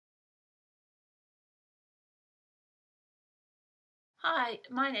Hi,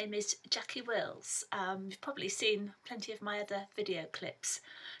 my name is Jackie Wills. You've probably seen plenty of my other video clips.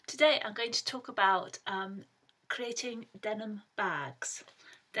 Today I'm going to talk about creating denim bags,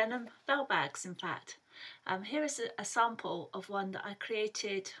 denim bell bags in fact. Here is a sample of one that I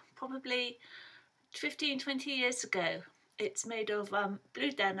created probably 15-20 years ago. It's made of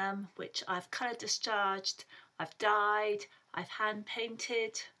blue denim which I've colour discharged, I've dyed, I've hand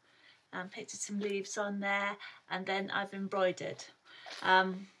painted, painted some leaves on there, and then I've embroidered.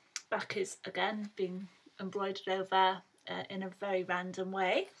 Back is again being embroidered over in a very random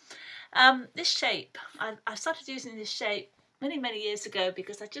way. This shape, I started using this shape many years ago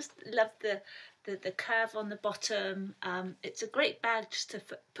because I just love the curve on the bottom. It's a great bag just to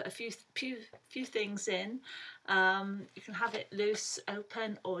put a few things in. You can have it loose,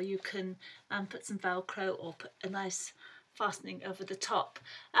 open, or you can put some Velcro or put a nice fastening over the top.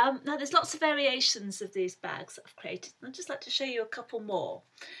 Now there's lots of variations of these bags that I've created, and I'd just like to show you a couple more.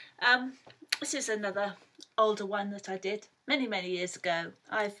 This is another older one that I did many years ago.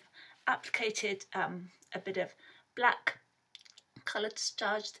 I've applicated a bit of black colour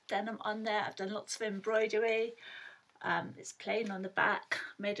discharged denim on there. I've done lots of embroidery. It's plain on the back,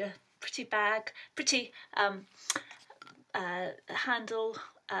 made a pretty bag, pretty handle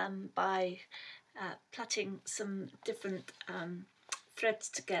by plaiting some different threads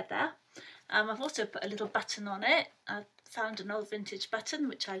together. I've also put a little button on it. I found an old vintage button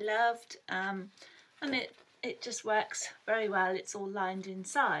which I loved, and it just works very well. It's all lined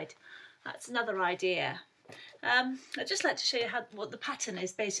inside. That's another idea. I'd just like to show you what the pattern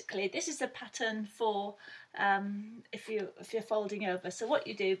is. Basically, this is a pattern for if you're folding over. So what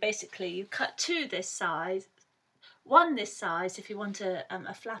you do basically, you cut two this size, one this size if you want a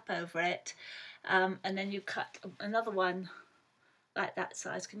flap over it, and then you cut another one like that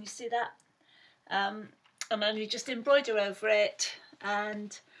size. Can you see that? And then you just embroider over it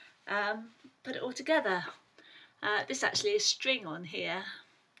and put it all together. This actually is string on here.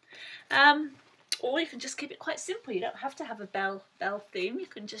 Or you can just keep it quite simple. You don't have to have a bell theme. You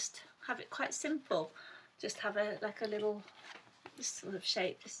can just have it quite simple. Just have like a little, this sort of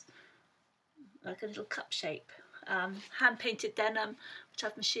shape, just like a little cup shape. Hand painted denim, which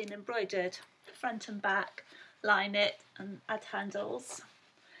I've machine embroidered, front and back, line it and add handles.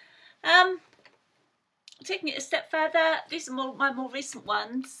 Taking it a step further, these are my more recent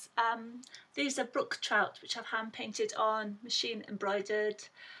ones. These are brook trout, which I've hand painted on, machine embroidered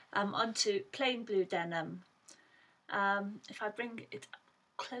onto plain blue denim. If I bring it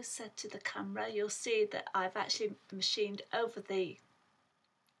closer to the camera, you'll see that I've actually machined over the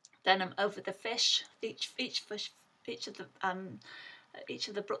denim over the fish. Each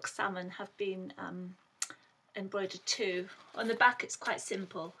of the brook salmon have been embroidered too. On the back it's quite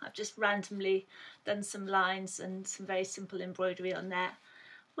simple. I've just randomly done some lines and some very simple embroidery on there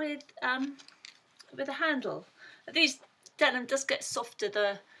with a handle. These denim does get softer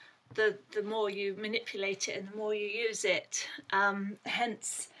the more you manipulate it and the more you use it.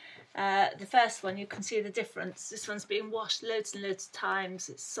 Hence the first one, you can see the difference. This one's been washed loads and loads of times.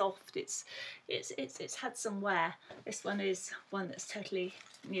 It's soft. It's had some wear. This one is one that's totally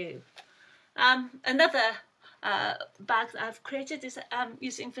new. Another bag that I've created is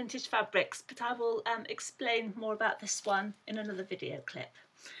using vintage fabrics, but I will explain more about this one in another video clip.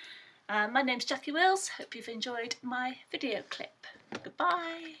 My name's Jackie Wills. Hope you've enjoyed my video clip.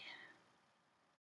 Goodbye.